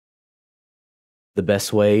The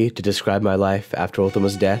best way to describe my life after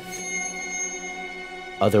Ultima's death?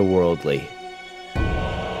 Otherworldly.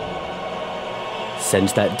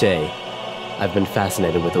 Since that day, I've been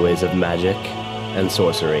fascinated with the ways of magic and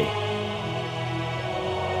sorcery.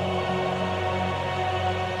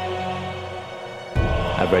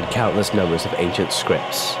 I've read countless numbers of ancient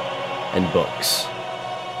scripts and books.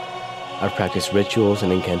 I've practiced rituals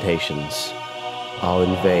and incantations, all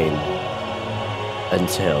in vain,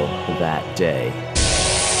 until that day.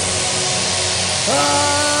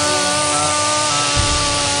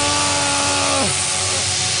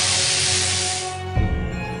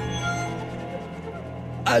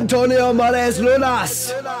 Antonio Mares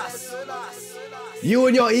Lunas! You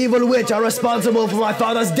and your evil witch are responsible for my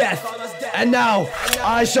father's death, and now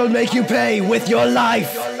I shall make you pay with your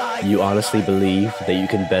life! You honestly believe that you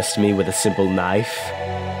can best me with a simple knife?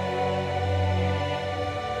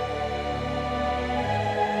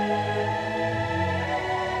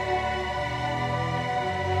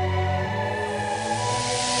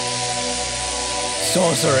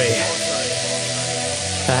 Sorcery.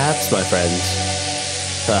 Perhaps, my friend.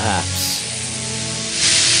 Perhaps.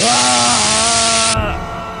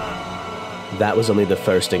 That was only the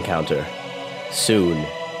first encounter. Soon,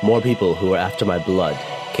 more people who were after my blood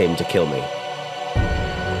came to kill me.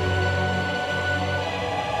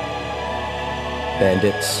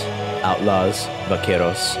 Bandits, outlaws,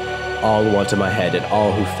 vaqueros, all wanted my head, and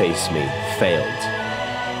all who faced me failed.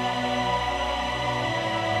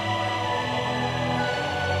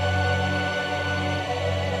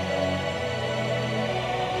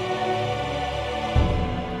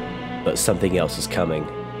 But something else is coming.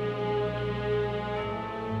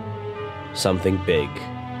 Something big.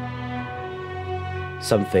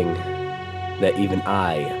 Something that even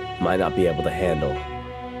I might not be able to handle.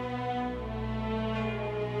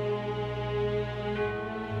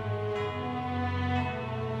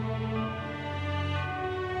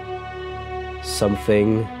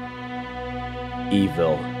 Something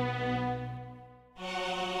evil.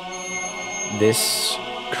 This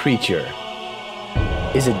creature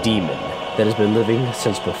is a demon that has been living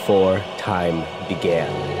since before time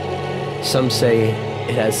began. Some say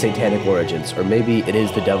it has satanic origins, or maybe it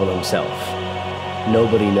is the devil himself.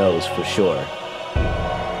 Nobody knows for sure.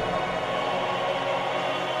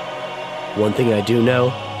 One thing I do know,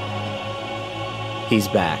 he's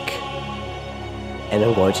back. And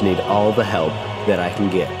I'm going to need all the help that I can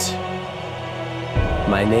get.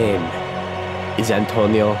 My name is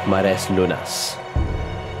Antonio Mares Lunas,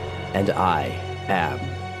 and I am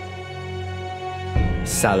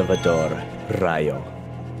Salvador Rayo.